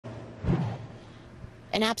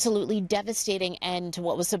An absolutely devastating end to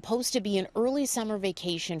what was supposed to be an early summer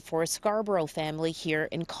vacation for a Scarborough family here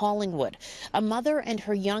in Collingwood. A mother and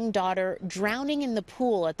her young daughter drowning in the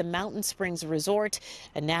pool at the Mountain Springs Resort,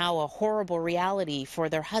 and now a horrible reality for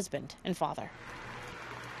their husband and father.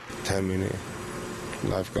 10 minutes,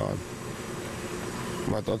 life gone.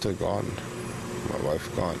 My daughter gone, my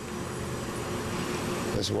wife gone.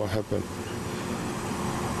 That's what happened.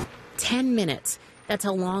 10 minutes. That's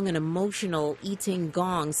how long an emotional Eating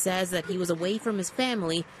Gong says that he was away from his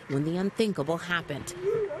family when the unthinkable happened.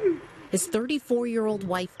 His 34-year-old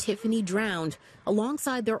wife, Tiffany, drowned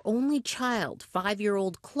alongside their only child,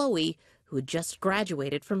 5-year-old Chloe, who had just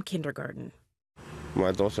graduated from kindergarten.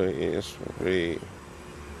 My daughter is really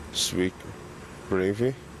sweet,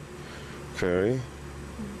 brave, caring,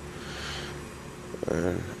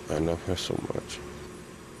 and I love her so much.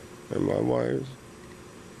 And my wife,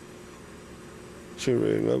 she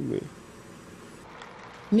really loved me.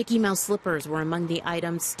 Mickey Mouse slippers were among the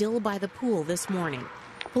items still by the pool this morning.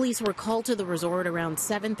 Police were called to the resort around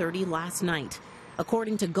 7:30 last night.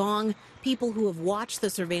 According to Gong, people who have watched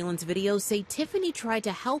the surveillance video say Tiffany tried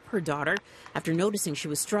to help her daughter after noticing she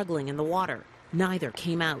was struggling in the water. Neither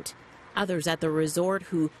came out. Others at the resort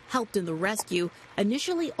who helped in the rescue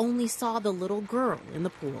initially only saw the little girl in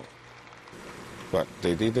the pool. But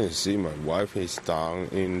they didn't see my wife is down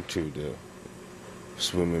into the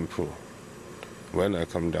swimming pool. When I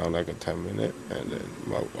come down like a 10 minutes, and then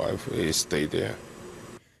my wife is stay there.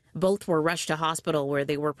 Both were rushed to hospital where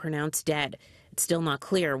they were pronounced dead. It's still not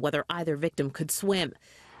clear whether either victim could swim.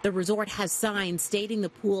 The resort has signs stating the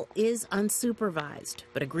pool is unsupervised,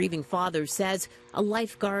 but a grieving father says a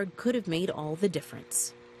lifeguard could have made all the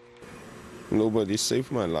difference. Nobody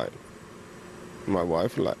saved my life. My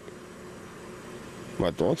wife's life. My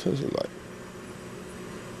daughter's life.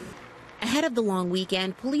 Ahead of the long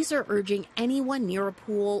weekend, police are urging anyone near a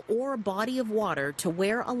pool or a body of water to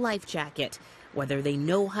wear a life jacket, whether they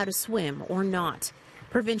know how to swim or not.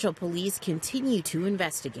 Provincial police continue to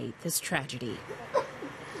investigate this tragedy.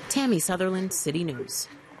 Tammie Sutherland, City News.